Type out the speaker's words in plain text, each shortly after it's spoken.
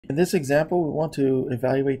In this example, we want to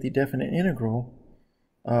evaluate the definite integral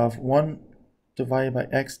of 1 divided by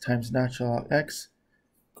x times natural log x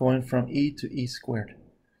going from e to e squared.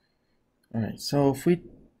 All right, so if we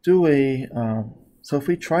do if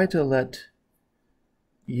we try to let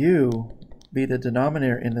u be the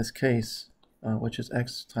denominator in this case, which is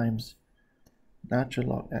x times natural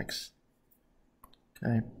log x,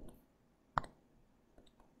 okay,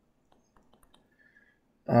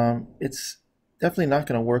 it's definitely not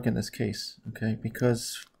going to work in this case, okay,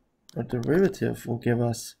 because our derivative will give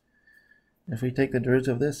us, if we take the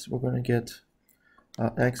derivative of this, we're going to get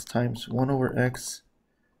x times 1 over x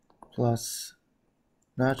plus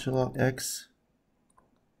natural log x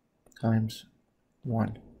times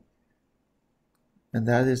 1. And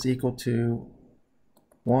that is equal to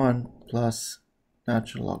 1 plus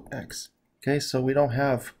natural log x. Okay, so we don't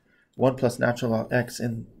have 1 plus natural log x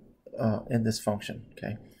in this function.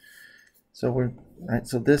 Okay, so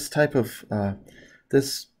so this type of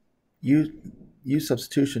this u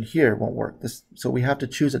substitution here won't work. So we have to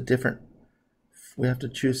choose we have to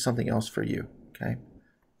choose something else for u. Okay,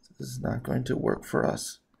 so this is not going to work for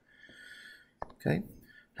us. Okay,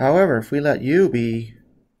 however, if we let u be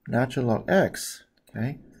natural log x,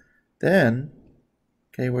 okay, then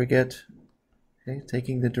we get,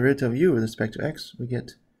 taking the derivative of u with respect to x, we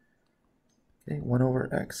get 1 over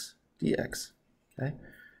x dx. Okay,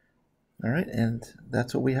 all right, and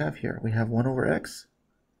that's what we have here. We have 1 over x,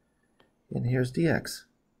 and here's dx.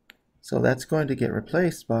 So that's going to get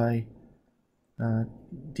replaced by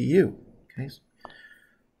du. Okay,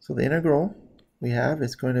 so the integral we have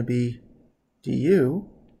is going to be du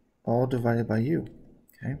all divided by u.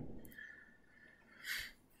 Okay.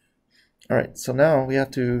 All right, so now we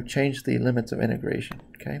have to change the limits of integration.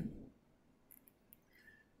 Okay.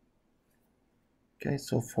 Okay,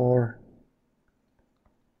 so for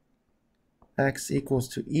x equals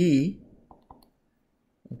to e,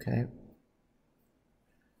 okay,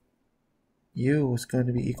 u is going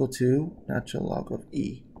to be equal to natural log of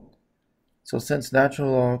e. So since the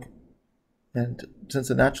natural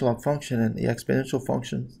log function and the exponential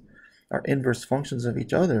functions are inverse functions of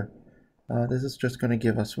each other, this is just going to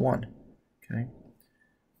give us 1. Okay.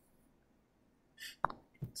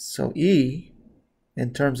 So e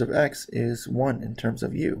in terms of x is 1 in terms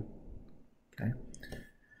of u. Okay.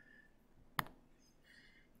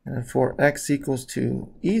 And for x equals to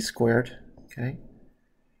e squared, okay,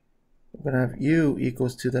 we're going to have u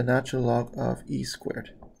equals to the natural log of e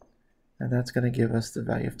squared. And that's going to give us the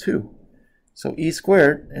value of 2. So e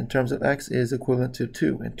squared in terms of x is equivalent to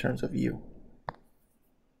 2 in terms of u.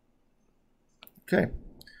 Okay,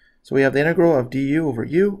 so we have the integral of du over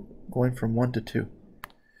u going from 1 to 2.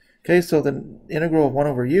 Okay, so the integral of 1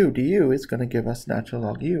 over u du is going to give us natural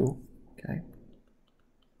log u. Okay,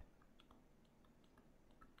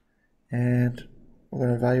 and we're going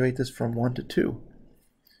to evaluate this from 1 to 2.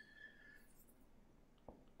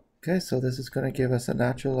 Okay, so this is going to give us a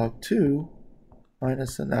natural log 2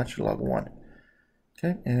 minus a natural log 1.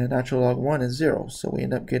 Okay, and natural log 1 is 0, so we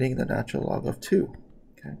end up getting the natural log of 2.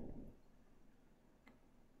 Okay.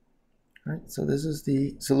 All right, so this is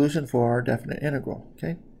the solution for our definite integral.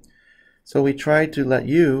 Okay, so we tried to let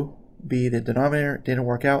u be the denominator. It didn't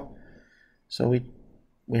work out, so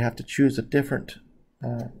we have to choose a different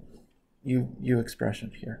u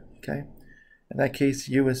expression here. Okay, in that case,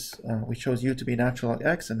 u is we chose u to be natural log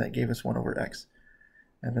x, and that gave us 1 over x.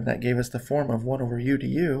 And then that gave us the form of 1 over u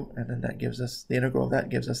du, and then that gives us the integral of that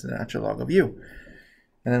gives us the natural log of u.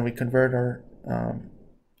 And then we convert our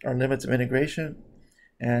limits of integration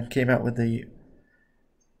and came out with the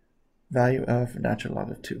value of natural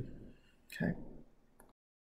log of 2. Okay.